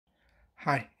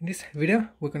Hi, in this video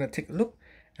we're going to take a look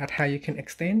at how you can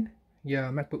extend your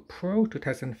MacBook Pro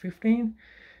 2015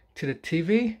 to the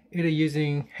TV either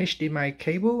using HDMI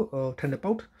cable or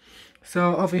ThunderBolt.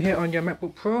 So over here on your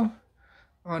MacBook Pro,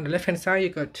 on the left hand side you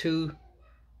got two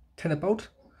ThunderBolt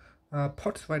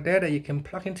ports right there that you can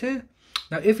plug into.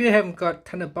 Now if you haven't got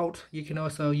ThunderBolt, you can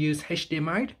also use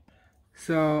HDMI.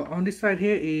 So on this side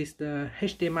here is the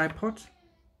HDMI port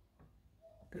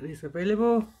that is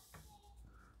available.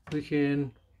 We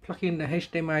can plug in the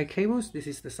HDMI cables. This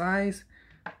is the size,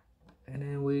 and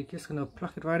then we're just gonna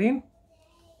plug it right in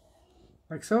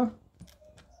like so.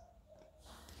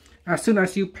 As soon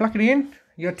as you plug it in,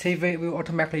 your TV will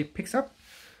automatically pick up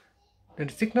the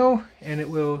signal and it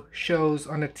will shows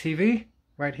on the TV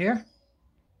right here.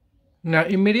 Now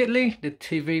immediately the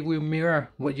TV will mirror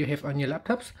what you have on your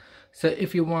laptops. So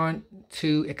if you want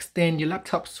to extend your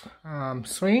laptop's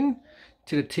screen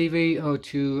to the TV or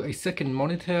to a second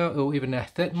monitor or even a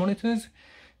third monitor,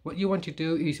 what you want to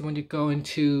do is you want to go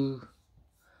into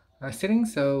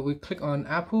settings. So we click on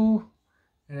Apple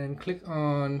and then click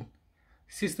on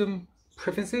System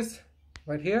Preferences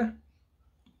right here,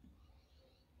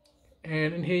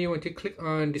 and in here you want to click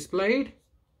on Displayed,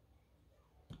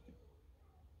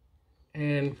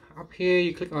 and up here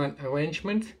you click on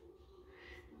Arrangement,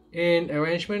 and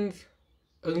Arrangement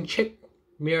uncheck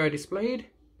Mirror Displayed,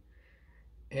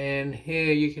 and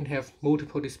here you can have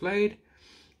multiple displayed,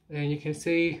 and you can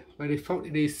see by default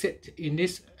it is set in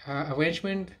this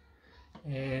arrangement.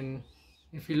 And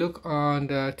if you look on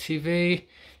the TV,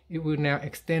 it will now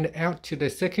extend out to the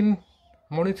second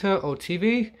monitor or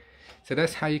TV. So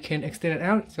that's how you can extend it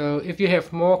out. So if you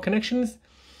have more connections,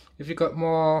 if you got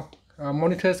more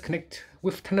monitors connect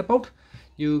with Thunderbolt,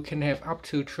 you can have up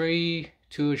to 2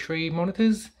 or 3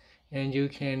 monitors, and you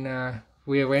can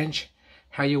rearrange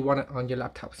how you want it on your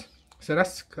laptops. So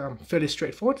that's fairly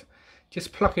straightforward.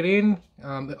 Just plug it in,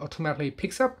 it automatically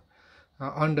picks up.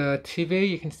 On the TV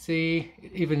you can see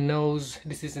it even knows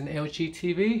this is an LG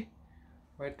TV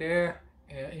right there.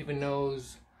 It even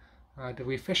knows the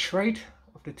refresh rate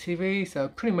of the TV, so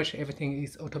pretty much everything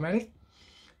is automatic.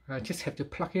 Just have to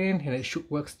plug it in and it should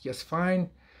work just fine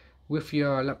with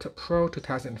your Laptop Pro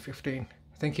 2015.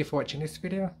 Thank you for watching this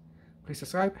video. Please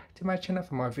subscribe to my channel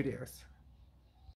for more videos.